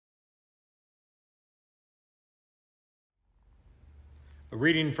A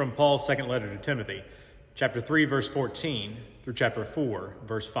reading from Paul's second letter to Timothy, chapter 3, verse 14, through chapter 4,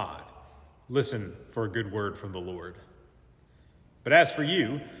 verse 5. Listen for a good word from the Lord. But as for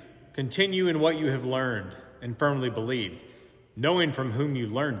you, continue in what you have learned and firmly believed, knowing from whom you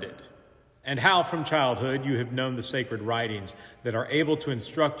learned it, and how from childhood you have known the sacred writings that are able to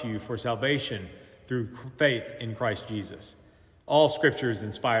instruct you for salvation through faith in Christ Jesus. All Scripture is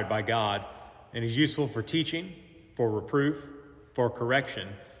inspired by God and is useful for teaching, for reproof, for correction,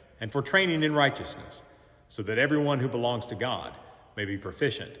 and for training in righteousness, so that everyone who belongs to God may be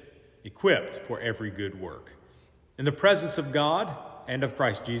proficient, equipped for every good work. In the presence of God and of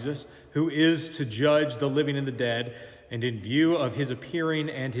Christ Jesus, who is to judge the living and the dead, and in view of his appearing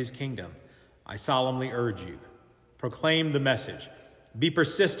and his kingdom, I solemnly urge you, proclaim the message. Be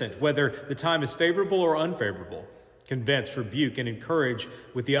persistent, whether the time is favorable or unfavorable. Convince, rebuke, and encourage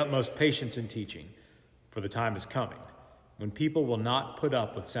with the utmost patience in teaching. For the time is coming when people will not put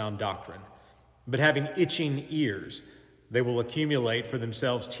up with sound doctrine, but having itching ears, they will accumulate for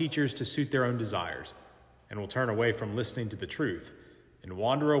themselves teachers to suit their own desires, and will turn away from listening to the truth and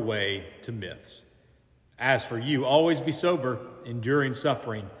wander away to myths. As for you, always be sober, enduring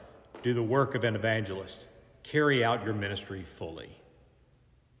suffering, do the work of an evangelist, carry out your ministry fully.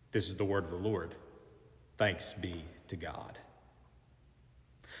 This is the word of the Lord. Thanks be to God.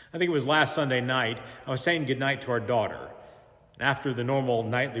 I think it was last Sunday night, I was saying goodnight to our daughter. After the normal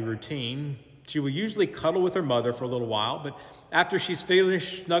nightly routine, she will usually cuddle with her mother for a little while, but after she's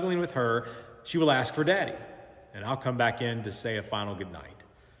finished snuggling with her, she will ask for Daddy, and I'll come back in to say a final goodnight.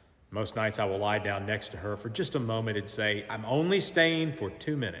 Most nights I will lie down next to her for just a moment and say, I'm only staying for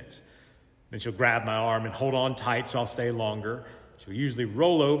 2 minutes. Then she'll grab my arm and hold on tight so I'll stay longer. She'll usually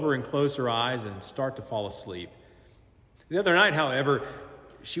roll over and close her eyes and start to fall asleep. The other night, however,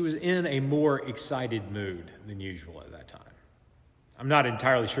 she was in a more excited mood than usual at that time. I'm not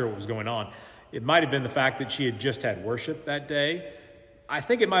entirely sure what was going on. It might have been the fact that she had just had worship that day. I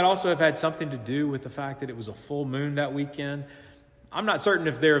think it might also have had something to do with the fact that it was a full moon that weekend. I'm not certain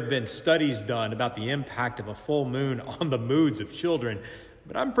if there have been studies done about the impact of a full moon on the moods of children,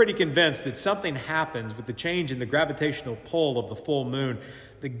 but I'm pretty convinced that something happens with the change in the gravitational pull of the full moon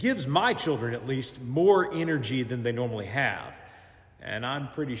that gives my children, at least, more energy than they normally have. And I'm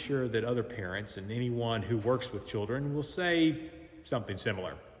pretty sure that other parents and anyone who works with children will say something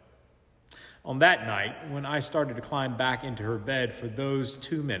similar. On that night, when I started to climb back into her bed for those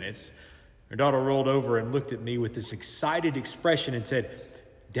 2 minutes, her daughter rolled over and looked at me with this excited expression and said,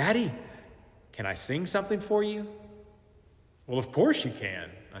 Daddy, can I sing something for you? Well, of course you can,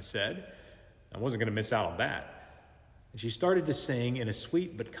 I said. I wasn't going to miss out on that. And she started to sing in a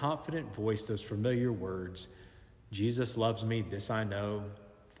sweet but confident voice those familiar words, Jesus loves me, this I know,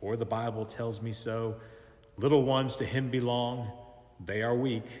 for the Bible tells me so. Little ones to him belong. They are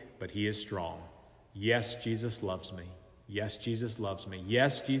weak, but he is strong. Yes, Jesus loves me. Yes, Jesus loves me.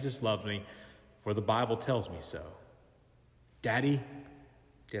 Yes, Jesus loves me, for the Bible tells me so. Daddy,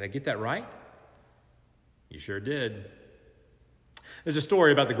 did I get that right? You sure did. There's a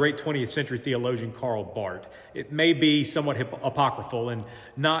story about the great 20th century theologian Karl Barth. It may be somewhat apocryphal and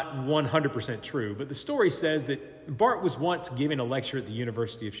not 100% true, but the story says that Barth was once giving a lecture at the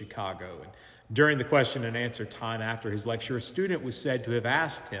University of Chicago, and during the question and answer time after his lecture, a student was said to have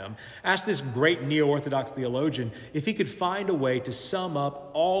asked this great neo-Orthodox theologian if he could find a way to sum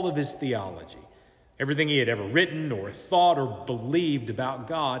up all of his theology, everything he had ever written or thought or believed about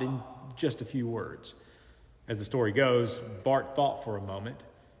God in just a few words. As the story goes, Barth thought for a moment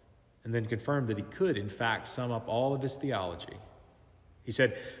and then confirmed that he could, in fact, sum up all of his theology. He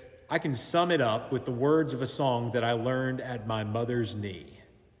said, I can sum it up with the words of a song that I learned at my mother's knee.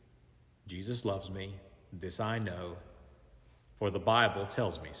 Jesus loves me, this I know, for the Bible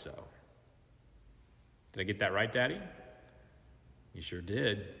tells me so. Did I get that right, Daddy? You sure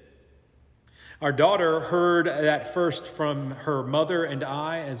did. Our daughter heard that first from her mother and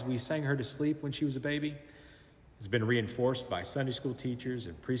I as we sang her to sleep when she was a baby. It's been reinforced by Sunday school teachers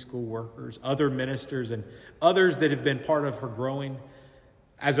and preschool workers, other ministers, and others that have been part of her growing.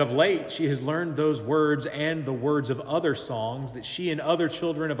 As of late, she has learned those words and the words of other songs that she and other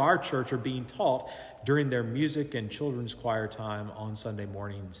children of our church are being taught during their music and children's choir time on Sunday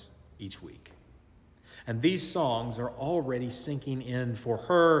mornings each week. And these songs are already sinking in for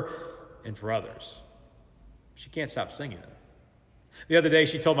her and for others. She can't stop singing them. The other day,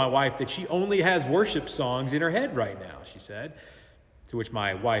 she told my wife that she only has worship songs in her head right now, she said, to which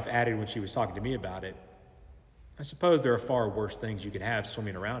my wife added when she was talking to me about it, I suppose there are far worse things you could have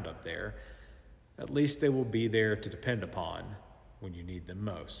swimming around up there. At least they will be there to depend upon when you need them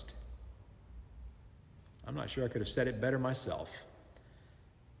most. I'm not sure I could have said it better myself.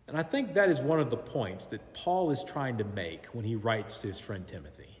 And I think that is one of the points that Paul is trying to make when he writes to his friend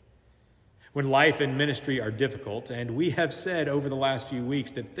Timothy. When life and ministry are difficult, and we have said over the last few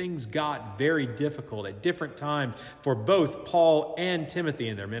weeks that things got very difficult at different times for both Paul and Timothy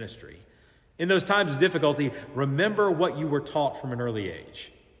in their ministry. In those times of difficulty, remember what you were taught from an early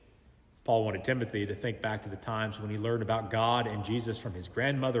age. Paul wanted Timothy to think back to the times when he learned about God and Jesus from his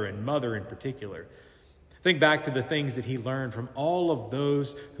grandmother and mother in particular. Think back to the things that he learned from all of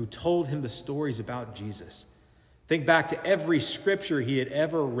those who told him the stories about Jesus. Think back to every scripture he had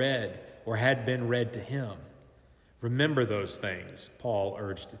ever read or had been read to him. Remember those things, Paul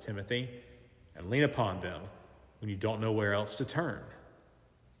urged to Timothy, and lean upon them when you don't know where else to turn.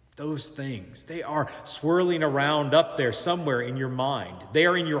 Those things, they are swirling around up there somewhere in your mind. They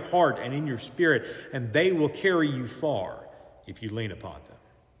are in your heart and in your spirit, and they will carry you far if you lean upon them.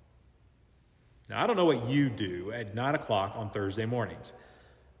 Now, I don't know what you do at 9 o'clock on Thursday mornings,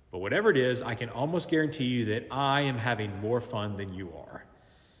 but whatever it is, I can almost guarantee you that I am having more fun than you are.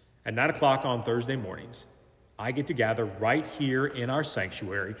 At 9 o'clock on Thursday mornings, I get to gather right here in our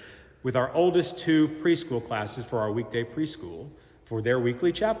sanctuary with our oldest 2 preschool classes for our weekday preschool for their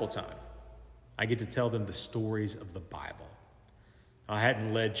weekly chapel time. I get to tell them the stories of the Bible. I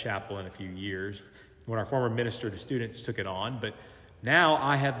hadn't led chapel in a few years when our former minister to students took it on, but now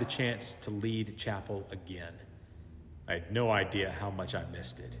I have the chance to lead chapel again. I had no idea how much I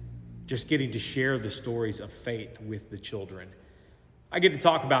missed it. Just getting to share the stories of faith with the children. I get to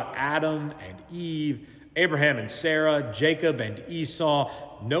talk about Adam and Eve, Abraham and Sarah, Jacob and Esau,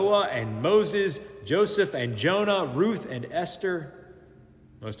 Noah and Moses, Joseph and Jonah, Ruth and Esther.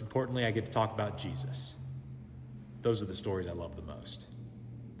 Most importantly, I get to talk about Jesus. Those are the stories I love the most.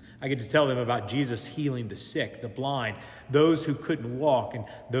 I get to tell them about Jesus healing the sick, the blind, those who couldn't walk, and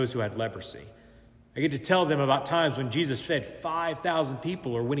those who had leprosy. I get to tell them about times when Jesus fed 5,000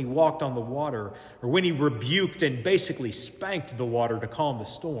 people, or when he walked on the water, or when he rebuked and basically spanked the water to calm the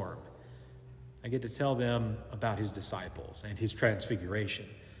storm. I get to tell them about his disciples and his transfiguration.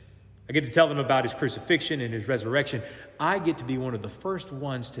 I get to tell them about his crucifixion and his resurrection. I get to be one of the first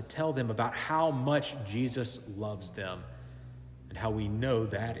ones to tell them about how much Jesus loves them and how we know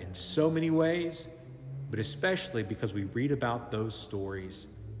that in so many ways, but especially because we read about those stories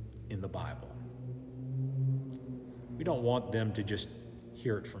in the Bible. We don't want them to just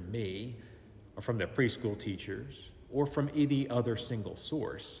hear it from me or from their preschool teachers or from any other single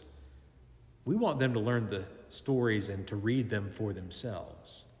source. We want them to learn the stories and to read them for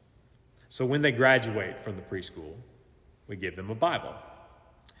themselves. So when they graduate from the preschool, we give them a Bible.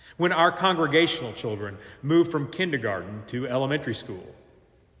 When our congregational children move from kindergarten to elementary school,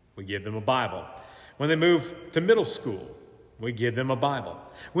 we give them a Bible. When they move to middle school, we give them a Bible.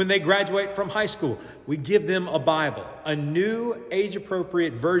 When they graduate from high school, we give them a Bible. A new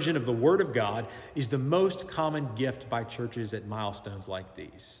age-appropriate version of the Word of God is the most common gift by churches at milestones like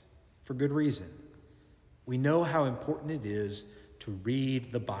these, for good reason. We know how important it is to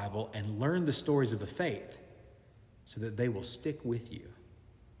read the Bible and learn the stories of the faith so that they will stick with you.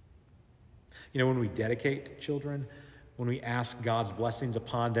 You know, when we dedicate children, when we ask God's blessings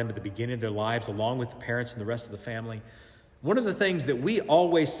upon them at the beginning of their lives, along with the parents and the rest of the family, one of the things that we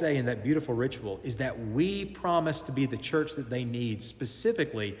always say in that beautiful ritual is that we promise to be the church that they need,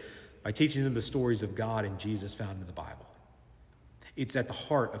 specifically by teaching them the stories of God and Jesus found in the Bible. It's at the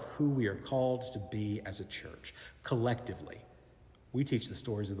heart of who we are called to be as a church. Collectively, we teach the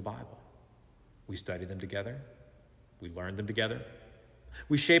stories of the Bible. We study them together. We learn them together.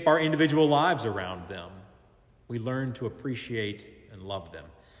 We shape our individual lives around them. We learn to appreciate and love them.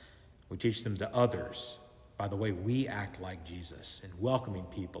 We teach them to others by the way we act like Jesus in welcoming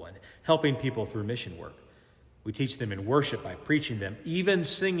people and helping people through mission work. We teach them in worship by preaching them, even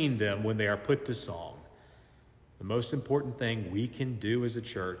singing them when they are put to song. The most important thing we can do as a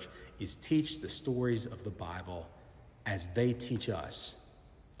church is teach the stories of the Bible as they teach us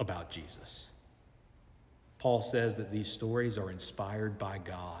about Jesus. Paul says that these stories are inspired by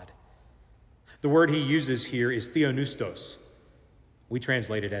God. The word he uses here is theopneustos. We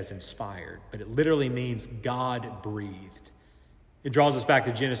translate it as inspired, but it literally means God-breathed. It draws us back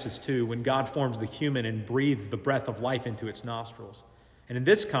to Genesis 2, when God forms the human and breathes the breath of life into its nostrils. And in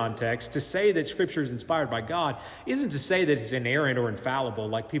this context, to say that Scripture is inspired by God isn't to say that it's inerrant or infallible,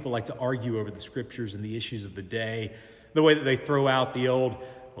 like people like to argue over the Scriptures and the issues of the day, the way that they throw out the old,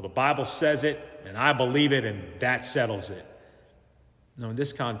 well, the Bible says it, and I believe it, and that settles it. No, in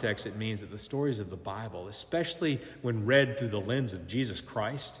this context, it means that the stories of the Bible, especially when read through the lens of Jesus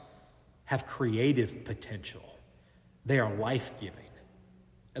Christ, have creative potential. They are life-giving.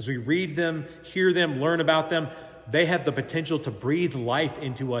 As we read them, hear them, learn about them, they have the potential to breathe life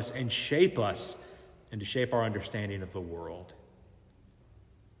into us and to shape our understanding of the world.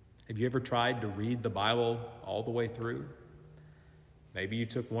 Have you ever tried to read the Bible all the way through? Maybe you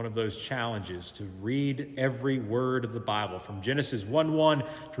took one of those challenges to read every word of the Bible from Genesis 1:1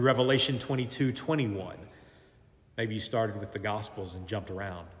 to Revelation 22:21. Maybe you started with the Gospels and jumped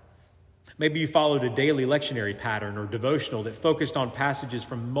around. Maybe you followed a daily lectionary pattern or devotional that focused on passages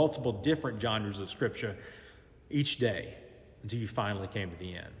from multiple different genres of Scripture each day until you finally came to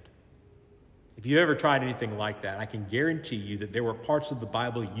the end. If you ever tried anything like that, I can guarantee you that there were parts of the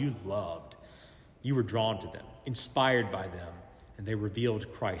Bible you loved. You were drawn to them, inspired by them, and they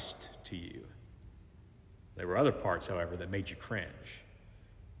revealed Christ to you. There were other parts, however, that made you cringe.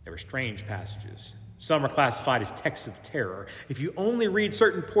 They were strange passages. Some are classified as texts of terror. If you only read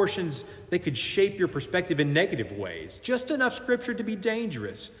certain portions, they could shape your perspective in negative ways. Just enough Scripture to be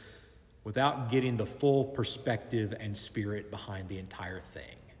dangerous without getting the full perspective and spirit behind the entire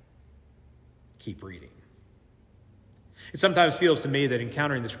thing. Keep reading. It sometimes feels to me that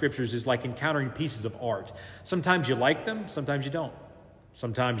encountering the Scriptures is like encountering pieces of art. Sometimes you like them, sometimes you don't.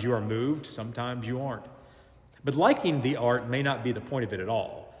 Sometimes you are moved, sometimes you aren't. But liking the art may not be the point of it at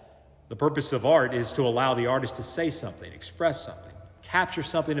all. The purpose of art is to allow the artist to say something, express something, capture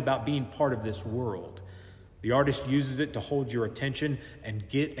something about being part of this world. The artist uses it to hold your attention and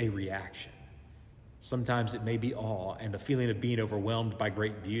get a reaction. Sometimes it may be awe and a feeling of being overwhelmed by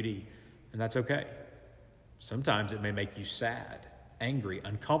great beauty, and that's okay. Sometimes it may make you sad, angry,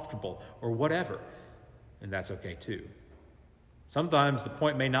 uncomfortable, or whatever, and that's okay too. Sometimes the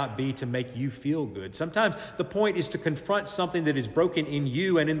point may not be to make you feel good. Sometimes the point is to confront something that is broken in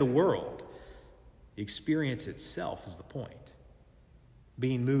you and in the world. The experience itself is the point.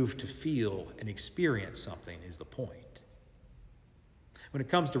 Being moved to feel and experience something is the point. When it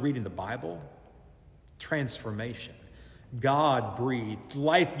comes to reading the Bible, transformation, God-breathed,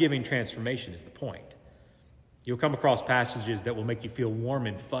 life-giving transformation is the point. You'll come across passages that will make you feel warm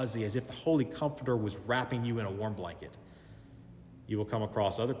and fuzzy, as if the Holy Comforter was wrapping you in a warm blanket. You will come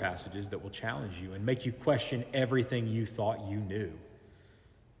across other passages that will challenge you and make you question everything you thought you knew.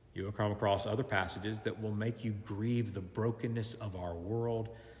 You will come across other passages that will make you grieve the brokenness of our world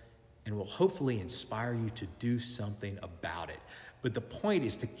and will hopefully inspire you to do something about it. But the point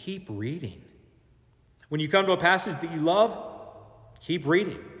is to keep reading. When you come to a passage that you love, keep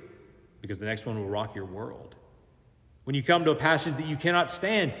reading, because the next one will rock your world. When you come to a passage that you cannot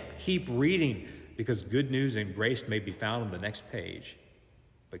stand, keep reading, because good news and grace may be found on the next page.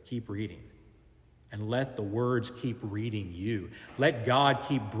 But keep reading. And let the words keep reading you. Let God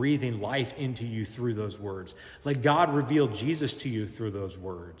keep breathing life into you through those words. Let God reveal Jesus to you through those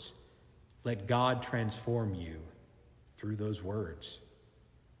words. Let God transform you through those words.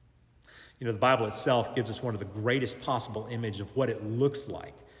 You know, the Bible itself gives us one of the greatest possible images of what it looks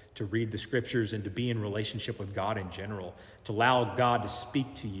like to read the Scriptures and to be in relationship with God in general, to allow God to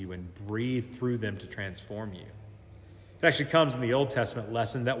speak to you and breathe through them to transform you. It actually comes in the Old Testament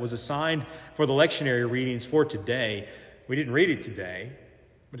lesson that was assigned for the lectionary readings for today. We didn't read it today,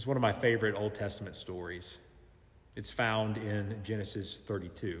 but it's one of my favorite Old Testament stories. It's found in Genesis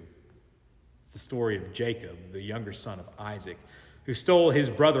 32. It's the story of Jacob, the younger son of Isaac, who stole his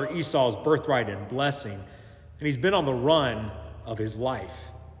brother Esau's birthright and blessing, and he's been on the run of his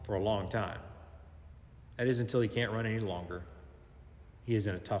life for a long time. That is until he can't run any longer. He is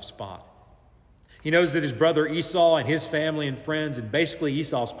in a tough spot. He knows that his brother Esau and his family and friends, and basically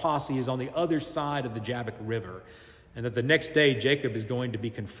Esau's posse, is on the other side of the Jabbok River, and that the next day Jacob is going to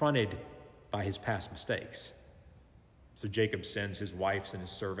be confronted by his past mistakes. So Jacob sends his wives and his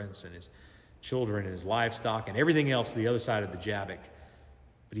servants and his children and his livestock and everything else to the other side of the Jabbok.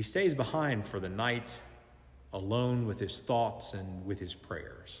 But he stays behind for the night, alone with his thoughts and with his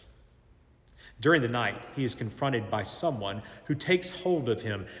prayers. During the night, he is confronted by someone who takes hold of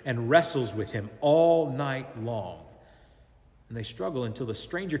him and wrestles with him all night long. And they struggle until the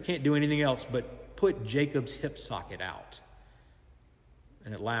stranger can't do anything else but put Jacob's hip socket out.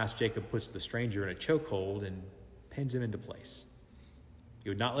 And at last, Jacob puts the stranger in a chokehold and pins him into place. He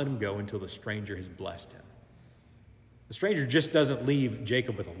would not let him go until the stranger has blessed him. The stranger just doesn't leave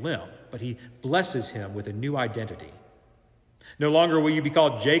Jacob with a limp, but he blesses him with a new identity. No longer will you be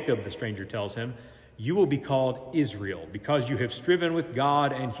called Jacob, the stranger tells him. You will be called Israel, because you have striven with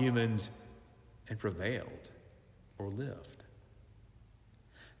God and humans and prevailed or lived.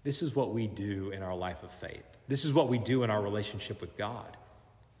 This is what we do in our life of faith. This is what we do in our relationship with God.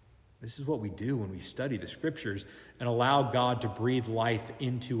 This is what we do when we study the Scriptures and allow God to breathe life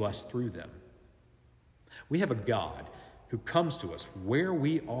into us through them. We have a God who comes to us where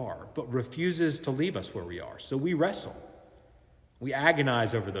we are, but refuses to leave us where we are. So we wrestle. We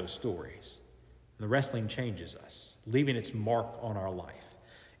agonize over those stories. And the wrestling changes us, leaving its mark on our life.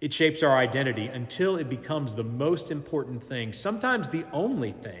 It shapes our identity until it becomes the most important thing, sometimes the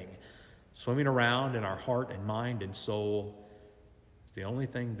only thing, swimming around in our heart and mind and soul. It's the only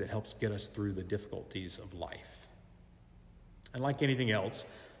thing that helps get us through the difficulties of life. And like anything else,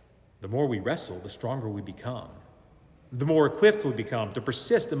 the more we wrestle, the stronger we become. The more equipped we become to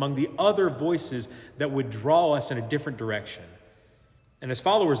persist among the other voices that would draw us in a different direction. And as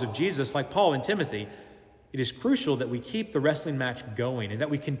followers of Jesus, like Paul and Timothy, it is crucial that we keep the wrestling match going and that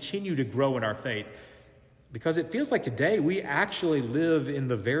we continue to grow in our faith, because it feels like today we actually live in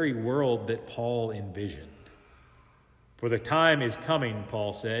the very world that Paul envisioned. For the time is coming,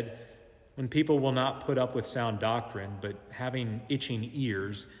 Paul said, when people will not put up with sound doctrine, but having itching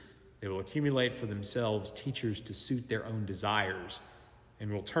ears, they will accumulate for themselves teachers to suit their own desires,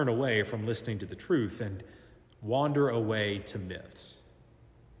 and will turn away from listening to the truth and wander away to myths.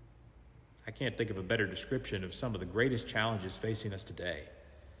 I can't think of a better description of some of the greatest challenges facing us today.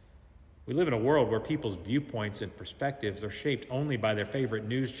 We live in a world where people's viewpoints and perspectives are shaped only by their favorite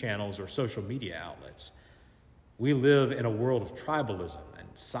news channels or social media outlets. We live in a world of tribalism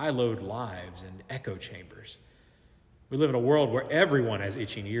and siloed lives and echo chambers. We live in a world where everyone has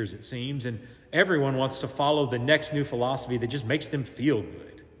itching ears, it seems, and everyone wants to follow the next new philosophy that just makes them feel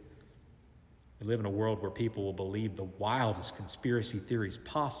good. We live in a world where people will believe the wildest conspiracy theories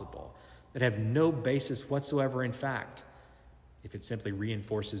possible that have no basis whatsoever in fact, if it simply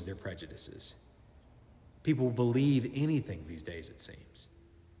reinforces their prejudices. People will believe anything these days, it seems.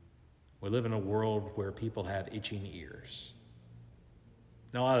 We live in a world where people have itching ears.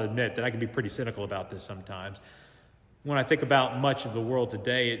 Now, I'll admit that I can be pretty cynical about this sometimes. When I think about much of the world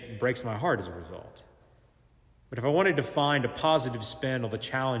today, it breaks my heart as a result. But if I wanted to find a positive spin on the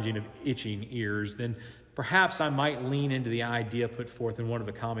challenging of itching ears, then perhaps I might lean into the idea put forth in one of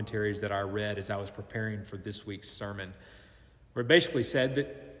the commentaries that I read as I was preparing for this week's sermon, where it basically said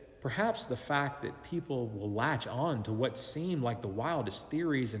that perhaps the fact that people will latch on to what seem like the wildest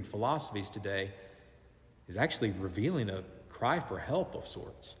theories and philosophies today is actually revealing a cry for help of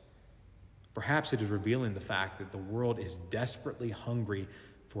sorts. Perhaps it is revealing the fact that the world is desperately hungry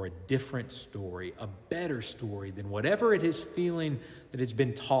for a different story, a better story than whatever it is feeling that it's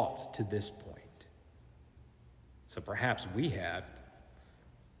been taught to this point. So perhaps we have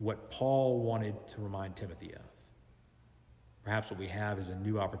what Paul wanted to remind Timothy of. Perhaps what we have is a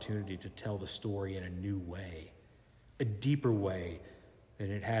new opportunity to tell the story in a new way, a deeper way than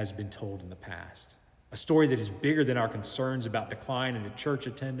it has been told in the past. A story that is bigger than our concerns about decline in the church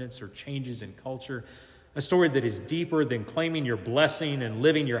attendance or changes in culture. A story that is deeper than claiming your blessing and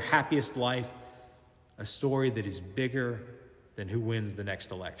living your happiest life. A story that is bigger than who wins the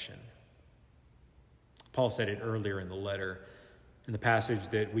next election. Paul said it earlier in the letter, in the passage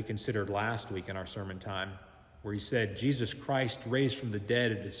that we considered last week in our sermon time, where he said, Jesus Christ raised from the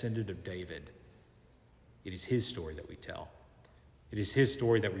dead, a descendant of David. It is his story that we tell. It is his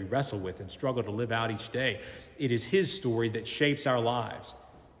story that we wrestle with and struggle to live out each day. It is his story that shapes our lives.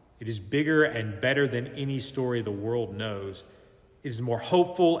 It is bigger and better than any story the world knows. It is more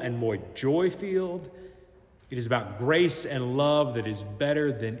hopeful and more joy-filled. It is about grace and love that is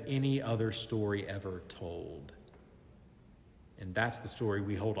better than any other story ever told. And that's the story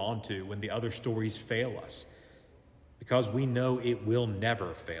we hold on to when the other stories fail us, because we know it will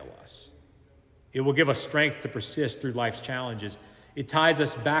never fail us. It will give us strength to persist through life's challenges. It ties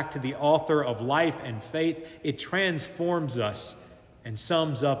us back to the author of life and faith. It transforms us and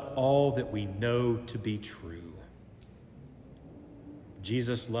sums up all that we know to be true.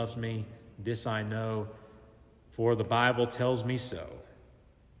 Jesus loves me, this I know, for the Bible tells me so.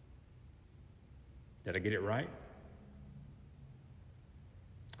 Did I get it right?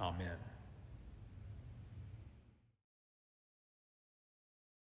 Amen.